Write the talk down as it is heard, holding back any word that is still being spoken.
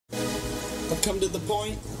I've come to the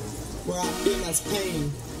point where I feel less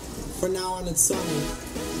pain. For now on it's sunny,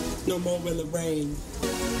 no more will it rain.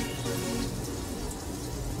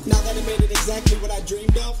 Now that I made it exactly what I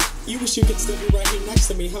dreamed of, you wish you could still be right here next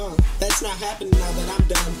to me, huh? That's not happening now that I'm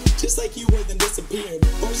done. Just like you were then disappeared,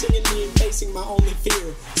 forcing in me and facing my only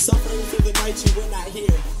fear. Suffering through the nights you were not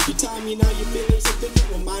here. You telling me now your feelings are different,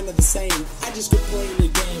 well mine are the same. I just quit playing your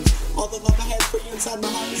games. All the love I had for you inside my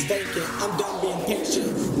heart is vacant. I'm done being patient.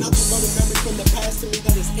 Nothing but a memory from the past to me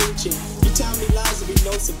that is ancient. You tell me lies will be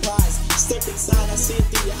no surprise. Step inside, I see it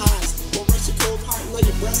through your eyes. Won't rush your cold heart and let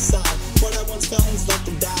your breath sigh. What I once felt has left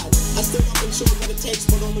and died. I still up and sure what it takes,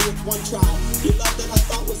 but only with one try. Your love that I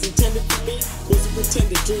thought was intended for me was a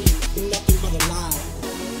pretended dream, and nothing but a lie.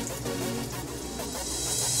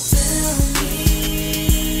 Tell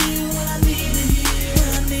me what I need to hear,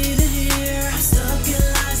 what I need to hear. I'm stuck in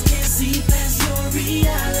lies, can't see past your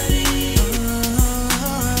reality.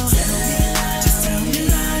 Tell me lies, just tell me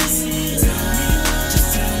lies. Just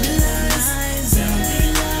tell me lies.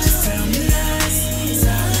 Just tell me lies.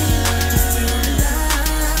 Just tell me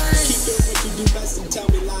lies. Keep doing what you do best and tell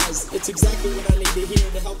me lies. It's exactly what I need to hear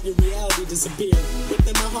to help your reality disappear.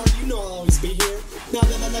 Within my heart, you know I'll always be here. Now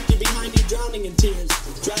that I left you behind, you drowning in tears.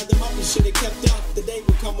 Dry them up, you should have kept up. The day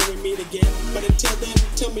will come when we meet again. But until then,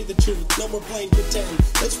 tell me the truth. No more playing pretend.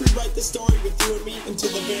 Let's rewrite the story with you and me until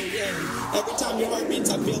the very end. Every time your heart beats,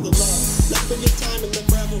 I feel the love. Let's forget time and live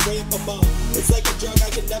forever way up above. It's like a drug, I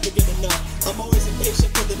can never get enough. I'm always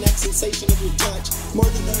impatient for the next sensation of your touch. More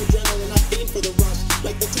than the adrenaline, I fiend for the rush.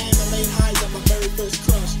 Like the time I laid eyes on my very first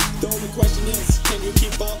crush. The only question is, can you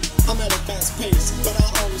keep up? I'm at a fast pace, but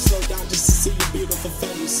I'll always slow down just to see your beautiful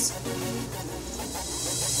face.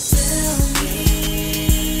 Tell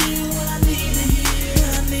me what I need to hear,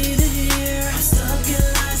 what I need to hear. I'm stuck in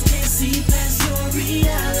lies, can't see past your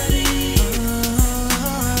reality.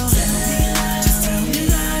 Tell me lies, just tell me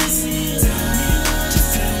lies.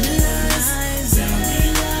 Just tell me lies.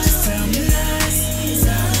 Just tell me lies.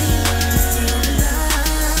 Just tell me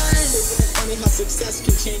lies. Isn't it funny how success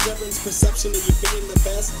can change everyone's perception of you being the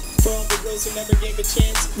best? For all the girls who never gave a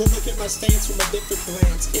chance, well look at my stance from a different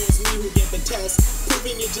glance. It was me who gave the test,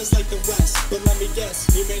 proving you're just like the West. But let me guess,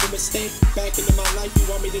 you made a mistake. Back into my life you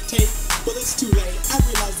want me to take? Well it's too late, I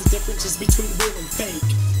realize the difference is between real and fake.